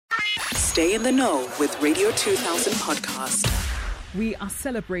Stay in the know with Radio 2000 podcast. We are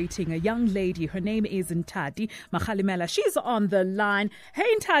celebrating a young lady. Her name is Onthatile Makgalemela. She's on the line. Hey,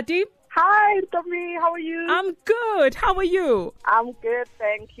 Onthatile. Hi, Tommy. How are you? I'm good. How are you? I'm good,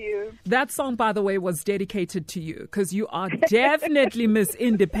 thank you. That song, by the way, was dedicated to you because you are definitely Miss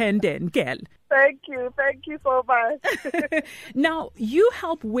Independent, girl. Thank you so much. Now, you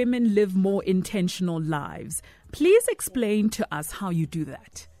help women live more intentional lives. Please explain to us how you do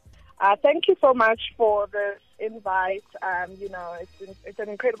that. Thank you so much for this invite. It's an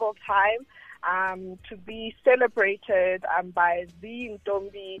incredible time to be celebrated by the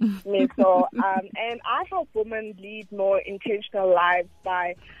Ntombi Meso. And I help women lead more intentional lives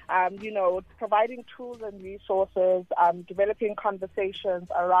by, providing tools and resources, developing conversations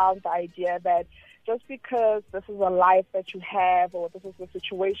around the idea that just because this is a life that you have or this is the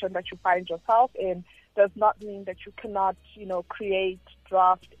situation that you find yourself in does not mean that you cannot, create,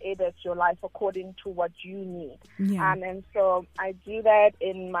 draft, edit your life according to what you need. Yeah. And so I do that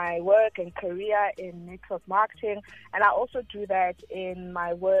in my work and career in network marketing, and I also do that in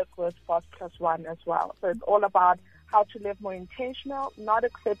my work with Boss Plus One as well. So it's all about how to live more intentional, not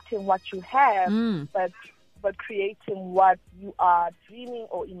accepting what you have, but creating what you are dreaming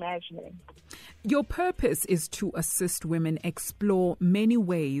or imagining. Your purpose is to assist women explore many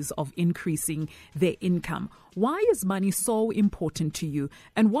ways of increasing their income. Why is money so important to you?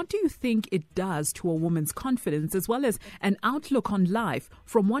 And what do you think it does to a woman's confidence as well as an outlook on life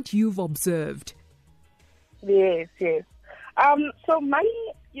from what you've observed? Yes. So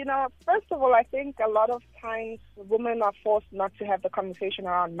money, first of all, I think a lot of times women are forced not to have the conversation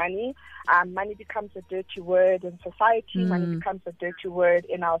around money. Money becomes a dirty word in society. Money becomes a dirty word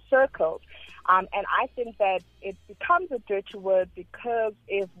in our circles. And I think that it becomes a dirty word because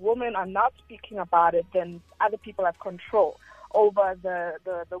if women are not speaking about it, then other people have control over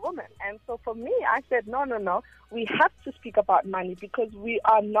the woman. And so for me, I said, no, we have to speak about money because we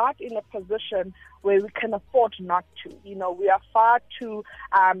are not in a position where we can afford not to. We are far too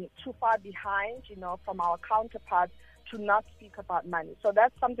far behind, from our counterparts to not speak about money. So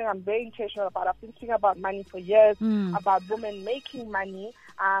that's something I'm very intentional about. I've been speaking about money for years, about women making money,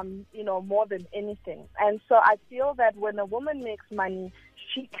 more than anything. And so I feel that when a woman makes money,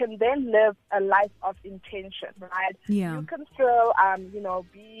 she can then live a life of intention, right? Yeah. You can still,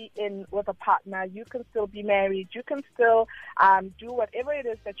 be in with a partner. You can still be married. You can still do whatever it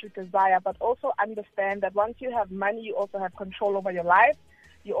is that you desire, but also understand that once you have money, you also have control over your life.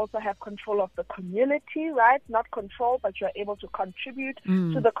 You also have control of the community, right? Not control, but you're able to contribute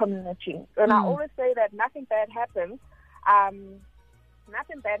to the community. And I always say that nothing bad happens.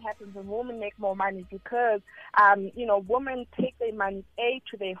 Nothing bad happens when women make more money because, women take their money, A,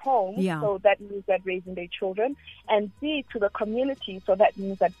 to their home, so that means that raising their children, and B, to the community, so that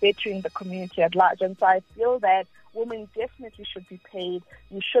means that bettering the community at large. And so I feel that women definitely should be paid.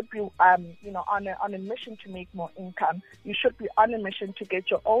 You should be, on a mission to make more income. You should be on a mission to get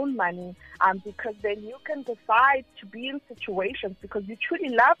your own money, because then you can decide to be in situations because you truly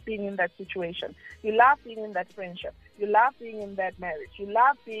love being in that situation. You love being in that friendship. You love being in that marriage. You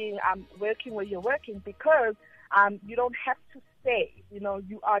love being working where you're working because you don't have to stay.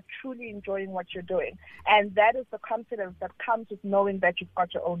 You are truly enjoying what you're doing. And that is the confidence that comes with knowing that you've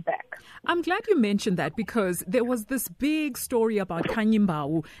got your own back. I'm glad you mentioned that because there was this big story about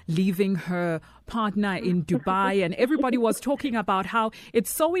Kanyimbawu leaving her partner in Dubai, and everybody was talking about how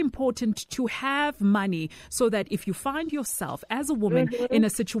it's so important to have money so that if you find yourself as a woman in a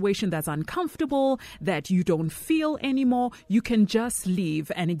situation that's uncomfortable, that you don't feel anymore, you can just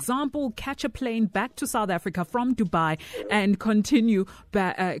leave. An example, catch a plane back to South Africa from Dubai and continue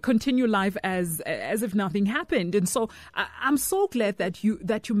life as if nothing happened. And so I'm so glad that you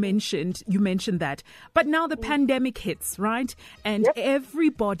mentioned that. But now the pandemic hits, right? And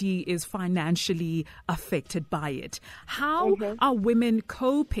everybody is financially affected by it. How are women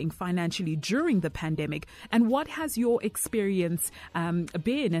coping financially during the pandemic? And what has your experience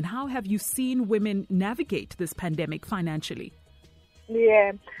been? And how have you seen women navigate this pandemic financially?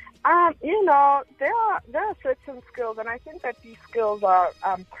 Yeah. There are certain skills, and I think that these skills are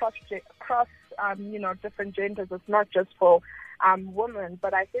cross different genders. It's not just for women,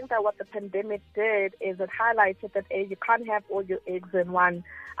 but I think that what the pandemic did is it highlighted that you can't have all your eggs in one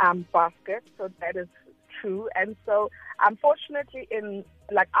basket. So that is true, and so unfortunately, in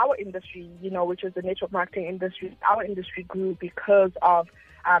our industry, which is the network marketing industry, our industry grew because of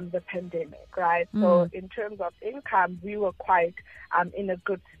the pandemic, right? So in terms of income, we were quite in a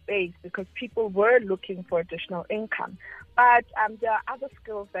good space because people were looking for additional income. But there are other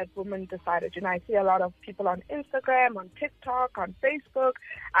skills that women decided. I see a lot of people on Instagram, on TikTok, on Facebook.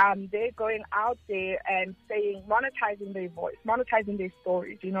 They're going out there and monetizing their voice, monetizing their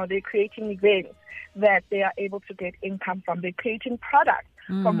stories. They're creating events that they are able to get income from. They're creating products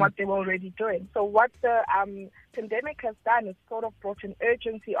from what they were already doing. So what the pandemic has done is sort of brought an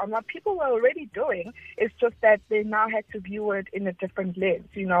urgency on what people were already doing. It's just that they now had to view it in a different lens.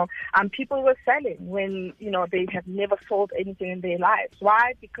 People were selling when, they have never sold anything in their lives.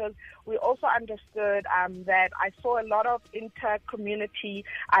 Why? Because we also understood that I saw a lot of inter-community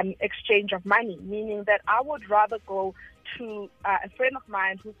exchange of money, meaning that I would rather go to a friend of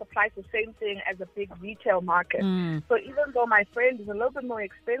mine who supplies the same thing as a big retail market. So even though my friend is a little bit more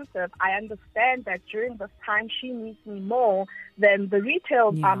expensive, I understand that during this time she needs me more than the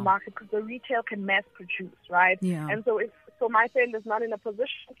retail market, because the retail can mass produce, right? Yeah. And so my friend is not in a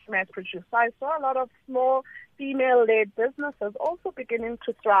position to mass produce. So I saw a lot of small female-led businesses also beginning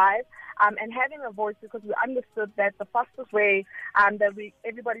to thrive and having a voice, because we understood that the fastest way that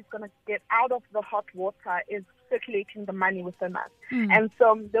everybody's going to get out of the hot water is circulating the money within us. And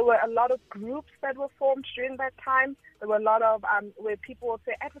so there were a lot of groups that were formed during that time. There were a lot of where people would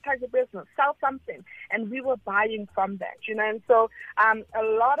say, advertise your business, sell something, and we were buying from that, And so a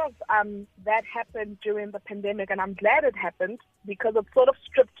lot of that happened during the pandemic, and I'm glad it happened, because it sort of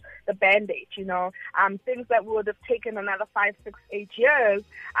stripped the Band-Aid, things that would have taken another 5, 6, 8 years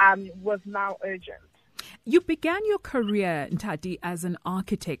was now urgent. You began your career, Ntati, as an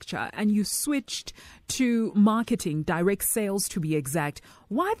architecture, and you switched to marketing, direct sales to be exact.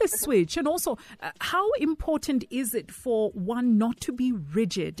 Why the switch? And also, how important is it for one not to be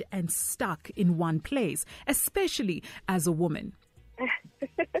rigid and stuck in one place, especially as a woman?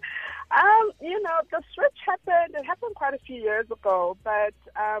 The switch happened. It happened quite a few years ago, but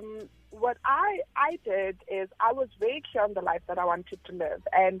what I did is I was very clear on the life that I wanted to live,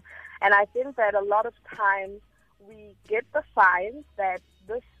 and I think that a lot of times we get the signs that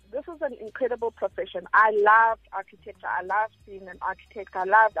this is an incredible profession. I loved architecture. I loved being an architect. I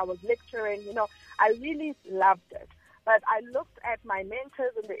was lecturing. I really loved it. But I looked at my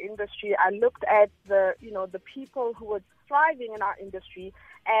mentors in the industry. I looked at the people who were thriving in our industry,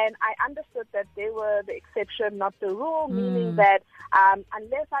 and I understood that they were the exception, not the rule, meaning that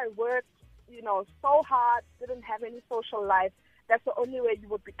unless I worked, so hard, didn't have any social life, that's the only way you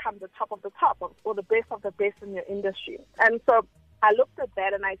would become the top of the top or the best of the best in your industry. And so I looked at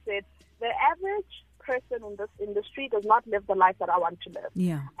that and I said, the average person in this industry does not live the life that I want to live.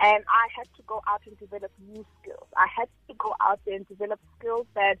 Yeah. And I had to go out and develop new skills. I had to go out there and develop skills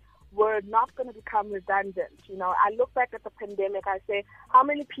that were not going to become redundant. I look back at the pandemic, I say, how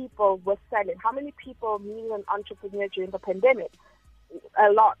many people were selling? How many people needed an entrepreneur during the pandemic?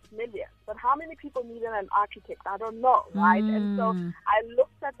 A lot, millions. But how many people needed an architect? I don't know, right? And so I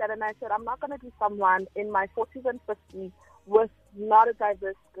looked at that and I said, I'm not going to be someone in my 40s and 50s with not a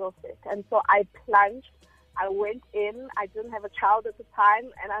diverse skill set. And so I plunged. I went in. I didn't have a child at the time,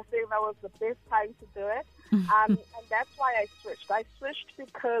 and I think that was the best time to do it. And that's why I switched. I switched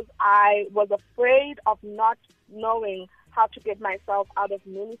because I was afraid of not knowing how to get myself out of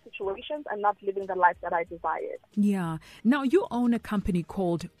many situations and not living the life that I desired. Yeah. Now, you own a company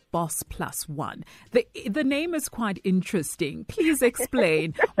called Boss Plus One. The name is quite interesting. Please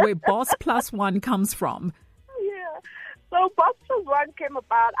explain where Boss Plus One comes from. So Boss Plus One came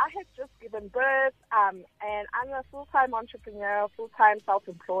about. I had just given birth, and I'm a full-time entrepreneur, full-time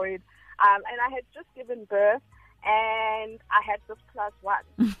self-employed, and I had just given birth, and I had this plus one,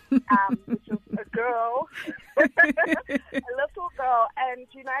 which was a girl, a little girl. And,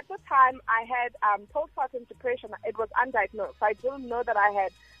 at the time I had postpartum depression. It was undiagnosed. So I didn't know that I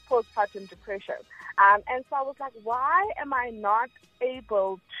had postpartum depression. And so I was like, why am I not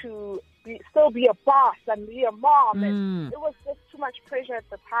able to still be a boss and be a mom? And it was just too much pressure at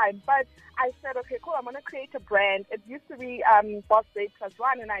the time. But I said, okay, cool, I'm going to create a brand. It used to be Boss Babe Plus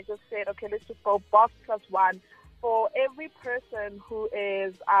One, and I just said, okay, let's just go Boss Plus One for every person who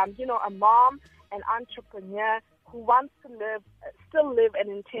is, a mom, an entrepreneur, who wants to still live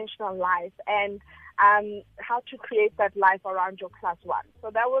an intentional life, and how to create that life around your plus one. So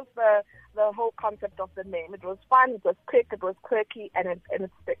that was the whole concept of the name. It was fun, it was quick, it was quirky, and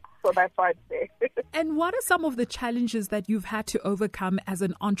it sticks. So that's why it's there. And what are some of the challenges that you've had to overcome as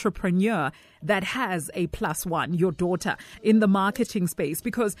an entrepreneur that has a plus one, your daughter, in the marketing space?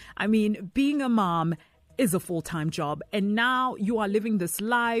 Because, being a mom is a full-time job, and now you are living this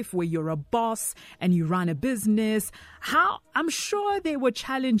life where you're a boss and you run a business. I'm sure there were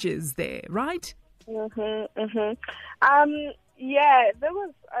challenges there, right? Yeah, there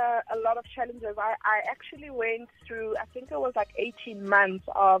was a lot of challenges. I actually went through, I think it was like 18 months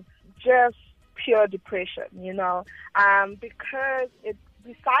of just pure depression, because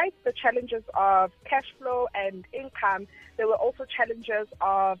besides the challenges of cash flow and income, there were also challenges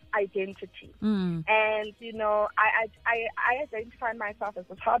of identity. And, I identified myself as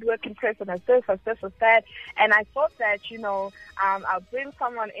this hardworking person, as this, as that. And I thought that, I'll bring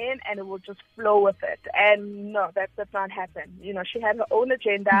someone in and it will just flow with it. And no, that did not happen. She had her own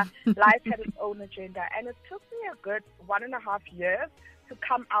agenda. Life had its own agenda. And it took me a good 1.5 years to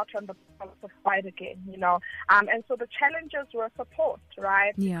come out on the fight again, and so the challenges were support,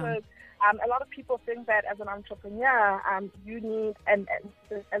 right? Yeah. Because a lot of people think that as an entrepreneur, you need, and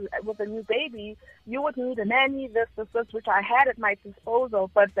with a new baby, you would need a nanny, this, which I had at my disposal.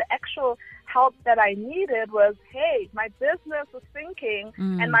 But the actual help that I needed was, hey, my business is sinking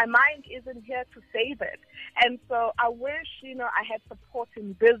and my mind isn't here to save it. And so I wish, I had support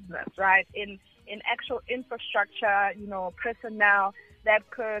in business, right? In actual infrastructure, personnel that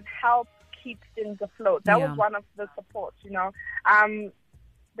could help keep things afloat. That was one of the supports, The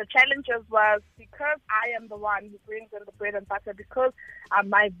challenges was because I am the one who brings in the bread and butter, because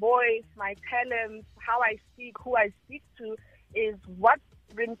my voice, my talents, how I speak, who I speak to is what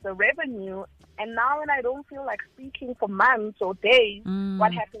brings the revenue. And now when I don't feel like speaking for months or days,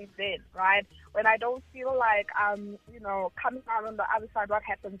 what happens then, right? When I don't feel like, coming out on the other side, what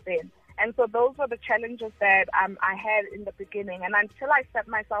happens then? And so those were the challenges that I had in the beginning. And until I sat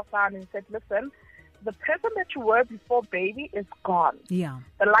myself down and said, listen, the person that you were before baby is gone. Yeah.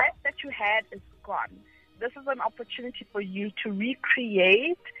 The life that you had is gone. This is an opportunity for you to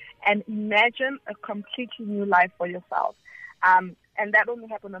recreate and imagine a completely new life for yourself. And that only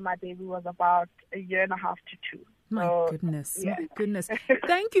happened when my baby was about 1.5 years to 2. My goodness.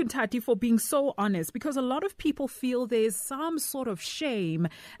 Thank you, Tati, for being so honest, because a lot of people feel there's some sort of shame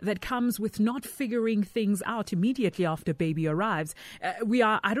that comes with not figuring things out immediately after baby arrives.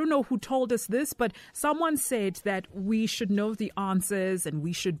 I don't know who told us this, but someone said that we should know the answers and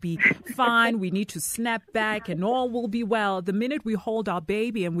we should be fine. We need to snap back and all will be well. The minute we hold our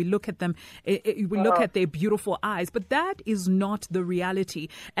baby and we look at them, we look at their beautiful eyes. But that is not the reality.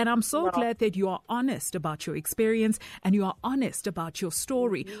 And I'm so glad that you are honest about your experience and you are honest about your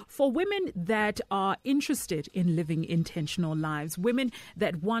story. For women that are interested in living intentional lives, women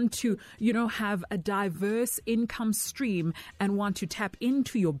that want to, have a diverse income stream and want to tap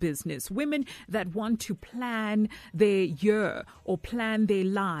into your business, women that want to plan their year or plan their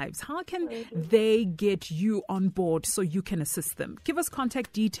lives, how can they get you on board so you can assist them? Give us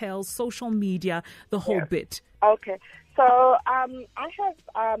contact details, social media, the whole bit. Okay. So I have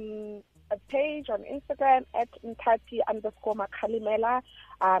a page on Instagram at Onthatile_Makgalemela,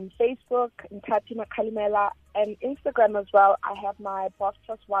 Facebook Onthatile Makgalemela, and Instagram as well. I have my Boss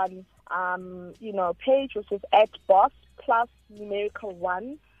Plus One, page, which is at Boss Plus Numerical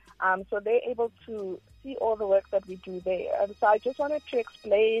 1. So they're able to see all the work that we do there. And so I just wanted to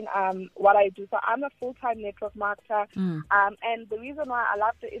explain what I do. So I'm a full-time network marketer, and the reason why I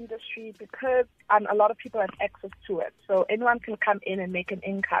love the industry because a lot of people have access to it. So anyone can come in and make an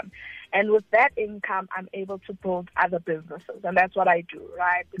income. And with that income, I'm able to build other businesses. And that's what I do,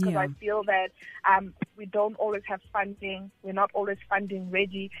 right? Because I feel that we don't always have funding. We're not always funding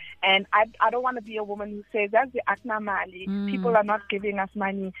ready. And I don't want to be a woman who says, that's the Akna Mali. People are not giving us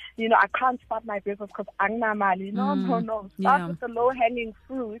money. I can't start my business because Akna Mali. No. Start with the low-hanging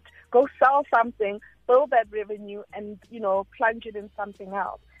fruit. Go sell something, build that revenue, and, plunge it in something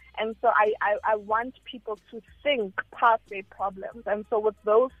else. And so I want people to think past their problems. And so with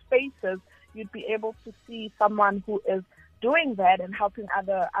those spaces, you'd be able to see someone who is doing that and helping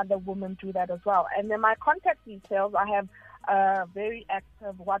other women do that as well. And then my contact details, I have a very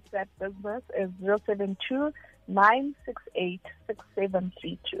active WhatsApp business, is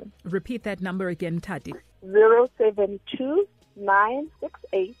 072-968-6732. Repeat that number again, Tati.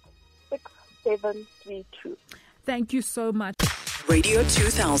 072-968-6732. Thank you so much. Radio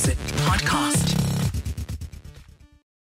 2000 podcast.